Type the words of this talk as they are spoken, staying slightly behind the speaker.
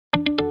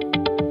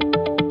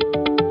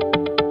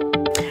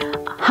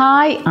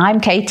Hi,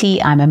 I'm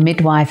Katie. I'm a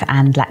midwife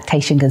and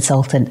lactation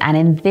consultant, and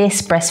in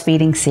this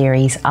breastfeeding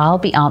series, I'll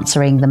be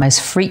answering the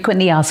most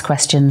frequently asked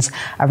questions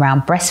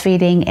around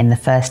breastfeeding in the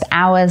first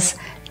hours,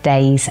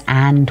 days,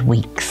 and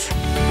weeks.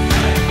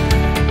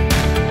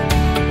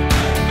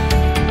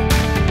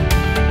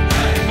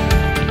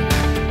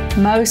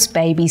 Most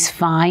babies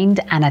find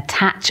and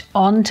attach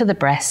onto the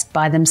breast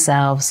by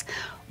themselves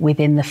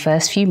within the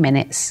first few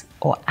minutes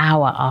or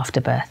hour after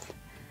birth.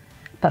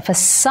 But for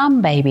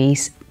some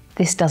babies,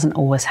 this doesn't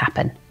always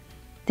happen.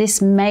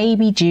 This may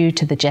be due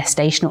to the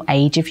gestational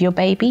age of your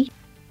baby,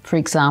 for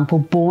example,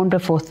 born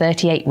before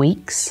 38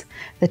 weeks,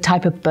 the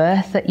type of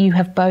birth that you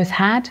have both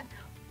had,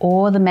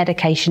 or the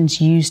medications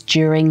used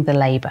during the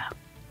labour.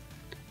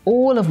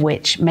 All of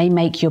which may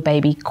make your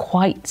baby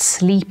quite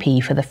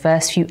sleepy for the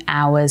first few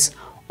hours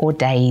or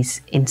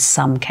days in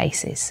some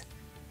cases.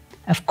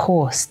 Of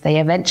course, they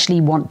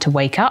eventually want to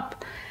wake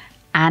up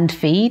and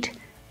feed,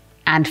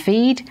 and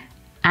feed,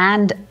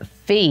 and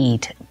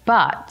feed,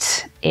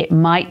 but it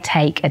might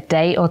take a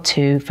day or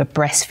two for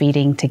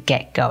breastfeeding to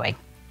get going.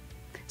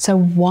 So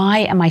why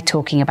am I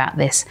talking about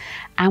this,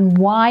 and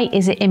why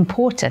is it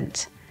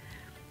important?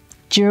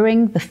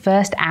 During the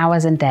first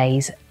hours and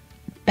days,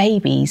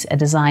 babies are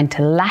designed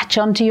to latch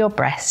onto your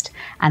breast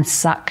and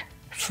suck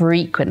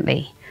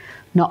frequently,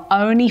 not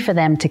only for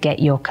them to get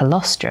your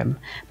colostrum,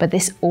 but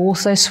this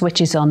also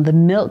switches on the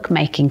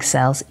milk-making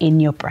cells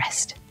in your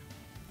breast.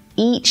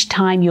 Each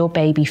time your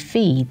baby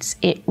feeds,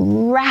 it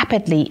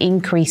rapidly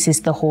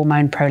increases the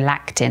hormone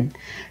prolactin,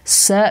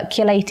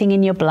 circulating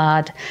in your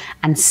blood,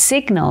 and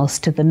signals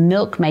to the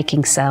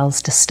milk-making cells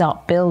to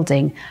start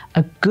building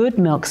a good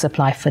milk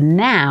supply for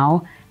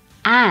now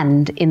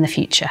and in the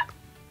future.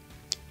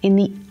 In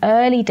the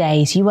early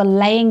days, you are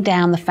laying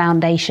down the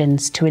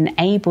foundations to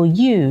enable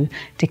you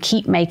to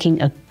keep making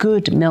a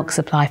good milk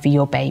supply for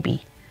your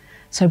baby.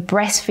 So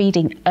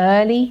breastfeeding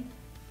early,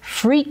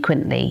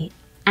 frequently,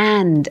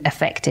 and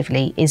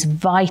effectively is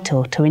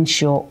vital to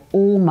ensure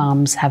all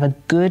mums have a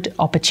good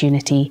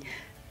opportunity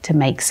to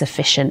make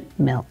sufficient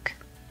milk.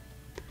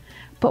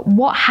 But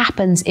what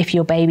happens if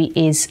your baby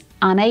is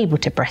unable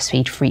to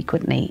breastfeed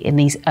frequently in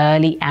these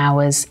early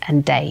hours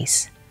and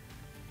days?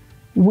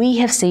 We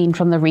have seen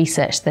from the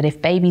research that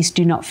if babies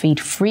do not feed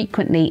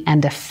frequently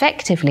and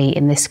effectively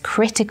in this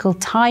critical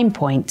time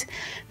point,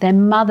 their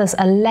mothers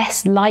are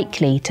less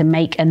likely to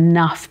make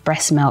enough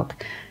breast milk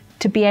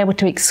to be able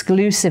to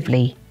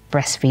exclusively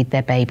breastfeed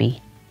their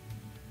baby.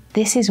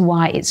 This is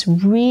why it's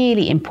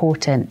really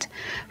important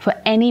for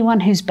anyone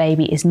whose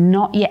baby is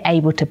not yet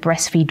able to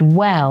breastfeed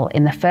well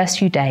in the first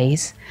few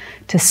days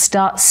to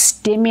start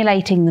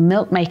stimulating the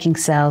milk-making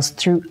cells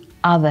through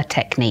other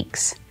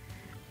techniques.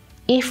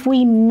 If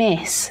we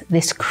miss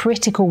this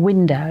critical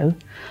window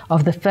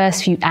of the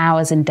first few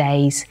hours and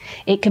days,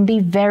 it can be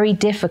very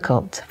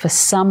difficult for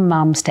some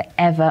mums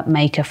to ever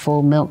make a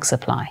full milk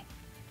supply.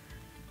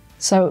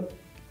 So,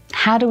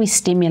 how do we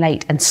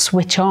stimulate and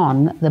switch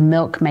on the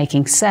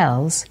milk-making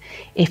cells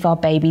if our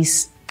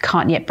babies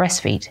can't yet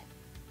breastfeed?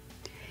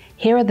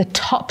 Here are the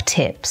top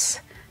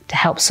tips to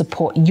help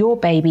support your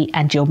baby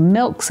and your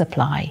milk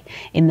supply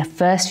in the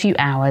first few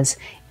hours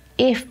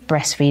if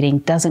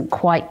breastfeeding doesn't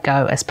quite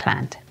go as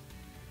planned.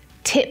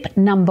 Tip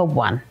number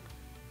 1,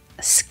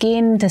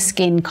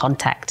 skin-to-skin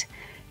contact.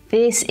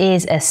 This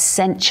is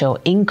essential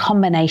in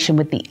combination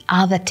with the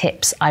other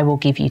tips I will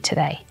give you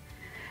today.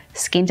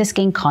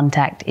 Skin-to-skin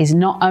contact is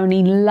not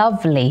only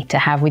lovely to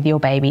have with your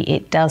baby,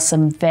 it does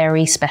some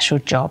very special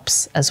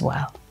jobs as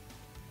well.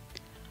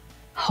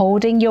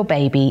 Holding your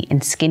baby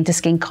in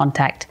skin-to-skin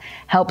contact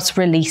helps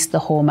release the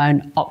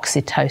hormone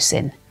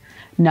oxytocin,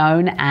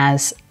 known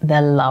as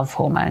the love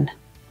hormone.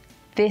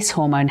 This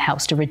hormone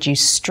helps to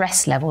reduce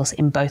stress levels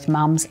in both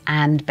mums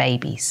and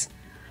babies.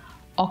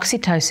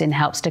 Oxytocin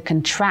helps to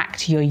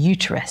contract your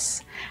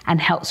uterus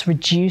and helps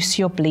reduce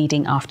your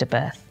bleeding after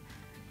birth.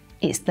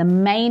 It's the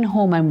main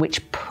hormone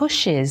which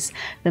pushes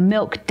the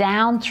milk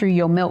down through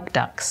your milk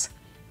ducts.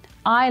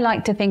 I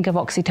like to think of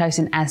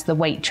oxytocin as the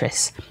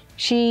waitress.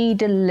 She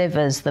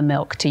delivers the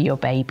milk to your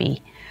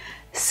baby.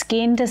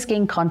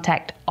 Skin-to-skin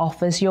contact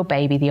offers your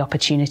baby the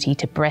opportunity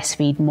to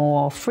breastfeed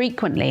more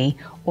frequently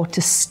or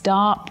to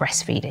start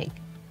breastfeeding.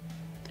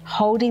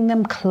 Holding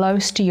them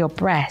close to your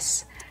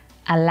breasts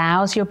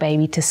allows your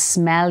baby to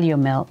smell your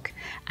milk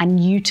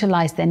and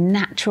utilize their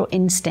natural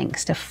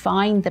instincts to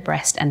find the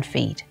breast and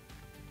feed.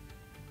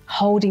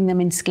 Holding them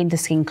in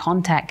skin-to-skin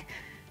contact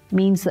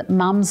means that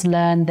mums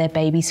learn their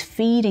baby's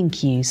feeding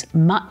cues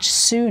much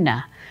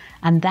sooner,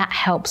 and that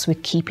helps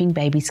with keeping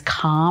babies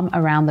calm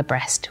around the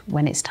breast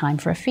when it's time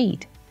for a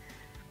feed.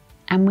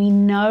 And we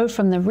know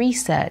from the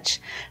research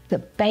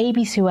that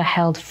babies who are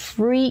held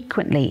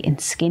frequently in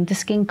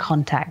skin-to-skin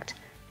contact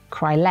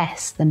cry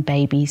less than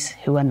babies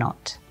who are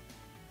not.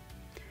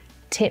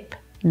 Tip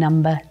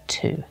number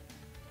 2.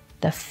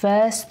 The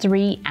first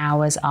 3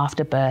 hours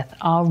after birth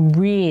are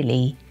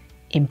really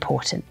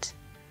important.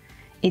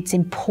 It's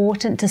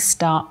important to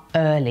start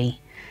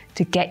early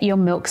to get your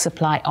milk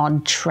supply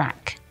on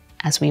track,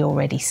 as we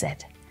already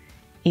said.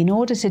 In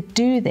order to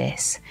do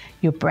this,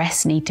 your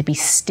breasts need to be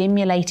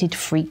stimulated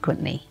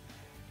frequently.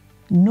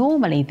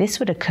 Normally, this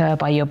would occur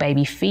by your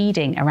baby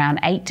feeding around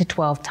 8 to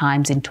 12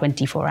 times in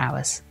 24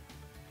 hours.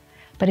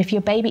 But if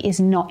your baby is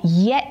not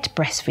yet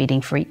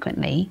breastfeeding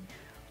frequently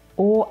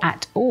or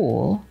at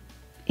all,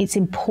 it's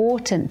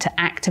important to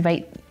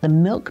activate the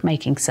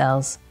milk-making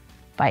cells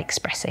by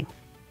expressing.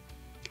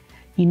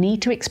 You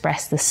need to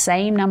express the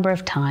same number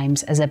of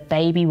times as a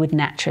baby would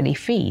naturally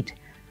feed.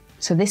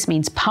 So this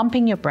means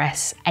pumping your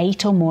breasts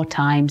 8 or more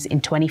times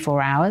in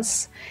 24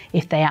 hours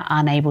if they are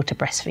unable to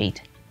breastfeed.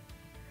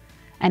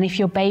 And if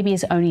your baby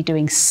is only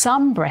doing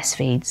some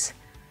breastfeeds,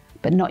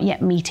 but not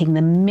yet meeting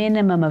the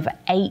minimum of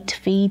 8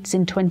 feeds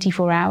in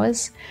 24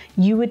 hours,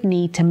 you would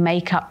need to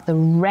make up the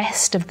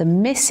rest of the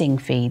missing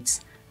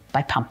feeds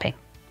by pumping.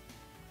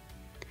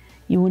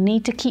 You will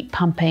need to keep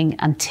pumping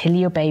until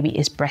your baby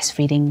is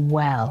breastfeeding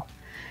well.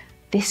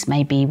 This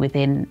may be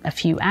within a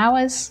few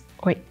hours,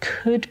 or it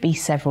could be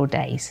several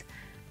days,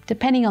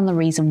 depending on the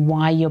reason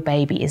why your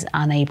baby is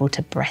unable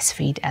to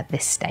breastfeed at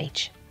this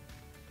stage.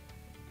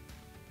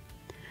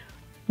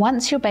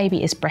 Once your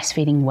baby is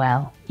breastfeeding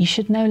well, you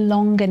should no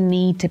longer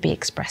need to be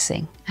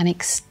expressing and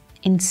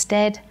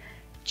instead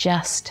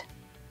just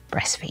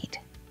breastfeed.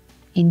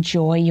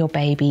 Enjoy your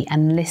baby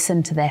and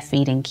listen to their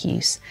feeding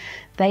cues.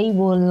 They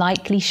will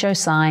likely show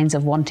signs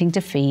of wanting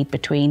to feed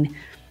between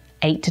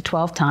 8 to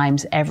 12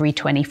 times every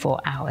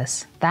 24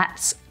 hours.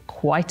 That's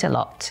quite a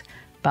lot,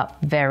 but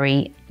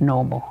very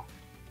normal.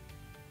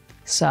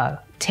 So,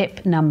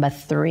 tip number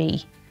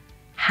 3,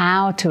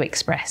 how to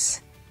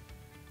express.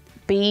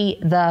 Be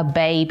the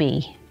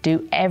baby.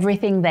 Do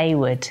everything they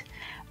would.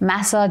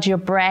 Massage your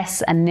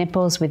breasts and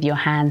nipples with your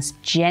hands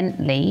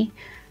gently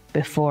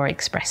before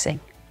expressing.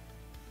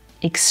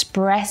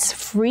 Express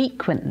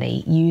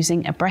frequently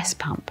using a breast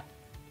pump.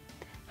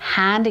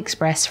 Hand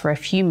express for a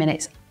few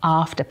minutes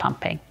after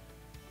pumping.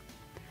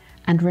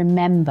 And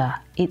remember,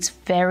 it's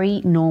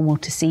very normal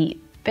to see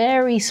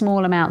very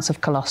small amounts of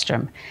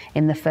colostrum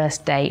in the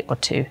first day or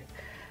 2.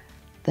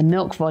 The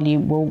milk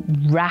volume will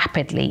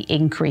rapidly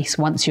increase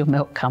once your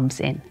milk comes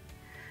in.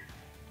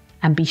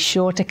 And be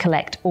sure to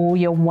collect all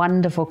your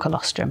wonderful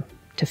colostrum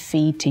to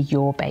feed to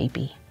your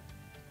baby.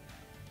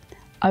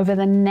 Over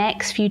the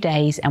next few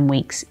days and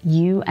weeks,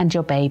 you and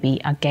your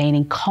baby are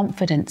gaining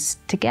confidence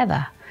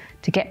together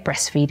to get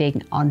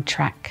breastfeeding on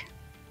track.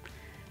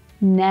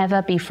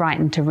 Never be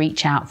frightened to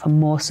reach out for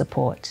more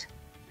support.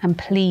 And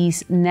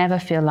please never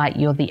feel like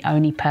you're the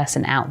only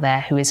person out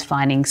there who is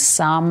finding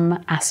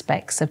some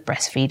aspects of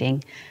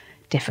breastfeeding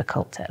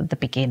difficult at the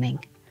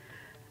beginning.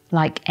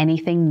 Like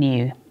anything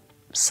new,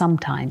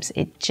 sometimes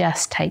it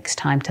just takes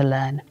time to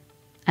learn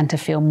and to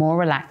feel more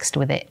relaxed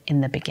with it in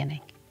the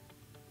beginning.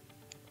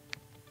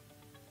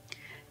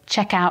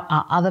 Check out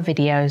our other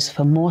videos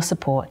for more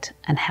support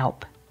and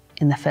help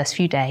in the first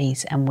few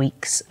days and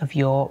weeks of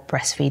your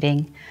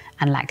breastfeeding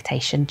and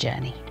lactation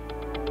journey.